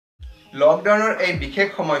লকডাউনৰ এই বিশেষ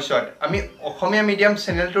সময়ছোৱাত আমি অসমীয়া মিডিয়াম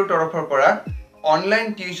চেনেলটোৰ তৰফৰ পৰা অনলাইন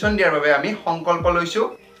টিউচন দিয়াৰ বাবে আমি সংকল্প লৈছো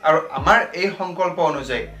আৰু আমাৰ এই সংকল্প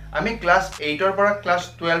অনুযায়ী আমি ক্লাছ 8 পৰা ক্লাছ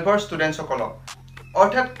 12 ষ্টুডেন্টছ সকলক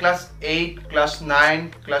অৰ্থাৎ ক্লাছ 8 ক্লাছ 9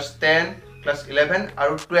 ক্লাছ 10 ক্লাছ 11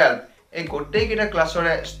 আৰু 12 এই গোটেই কেইটা ক্লাছৰ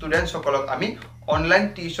ষ্টুডেন্টছ সকলক আমি অনলাইন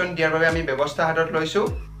টিউচন দিয়াৰ বাবে আমি ব্যৱস্থা হাতত লৈছো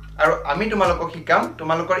আৰু আমি তোমালোকক শিকাম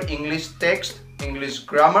তোমালোকৰ ইংলিছ টেক্সট ইংলিছ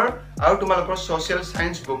গ্ৰামাৰ আৰু তোমালোকৰ সোশ্যাল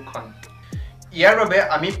সায়েন্স বুকখন ইয়াৰ বাবে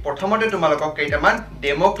আমি প্ৰথমতে তোমালোকক কেইটামান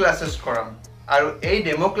ডেমো ক্লাसेस কৰাম আৰু এই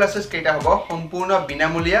ডেমো ক্লাसेस কেইটা হ'ব সম্পূৰ্ণ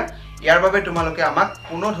বিনামূলীয়া ইয়াৰ বাবে তোমালোকে আমাক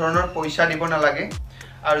কোনো ধৰণৰ পইচা দিব নালাগে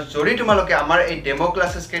আৰু যদি তোমালোকে আমাৰ এই ডেমো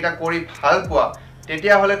ক্লাसेस কেইটা কৰি ভাল পোৱা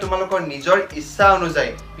তেতিয়া হলে তোমালোকৰ নিজৰ ইচ্ছা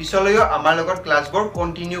অনুযায়ী পিছলৈও আমাৰ লগত ক্লাছবোৰ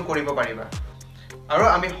কন্টিনিউ কৰিব পাৰিবা আৰু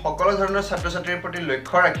আমি সকলো ধৰণৰ ছাত্ৰ-ছাত্ৰীৰ প্ৰতি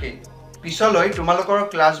লক্ষ্য ৰাখি পিছলৈ তোমালোকৰ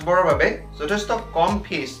ক্লাছবোৰৰ বাবে যথেষ্ট কম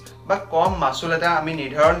ফিজ বা কম মাসুল এটা আমি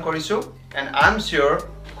নিৰ্ধাৰণ কৰিছো and I'm sure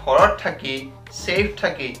ঘৰত থাকি সেফ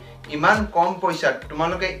থাকি ইমান কম পইচাত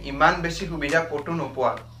তোমালোকে ইমান বেছি সুবিধা কতো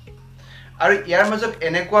নোপোৱা আৰু ইয়াৰ মাজত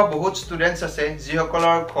এনেকুৱা বহুত ষ্টুডেন্টস আছে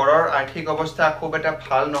যিসকলৰ ঘৰৰ আৰ্থিক অৱস্থা খুব এটা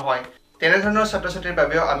ভাল নহয় তেনে ধৰণৰ ছাত্ৰ-ছাত্ৰীৰ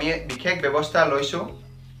বাবেও আমি বিশেষ ব্যৱস্থা লৈছো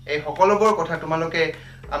এই সকলোবোৰ কথা তোমালোকে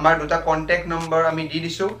আমাৰ দুটা কন্টাক্ট নম্বৰ আমি দি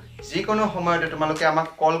দিছো যিকোনো সময়তে তোমালোকে আমাক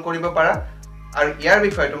কল কৰিব পাৰা আৰু ইয়াৰ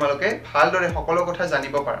বিষয়ে তোমালোকে ভালদৰে সকলো কথা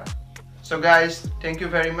জানিব পাৰা so guys thank you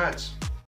very much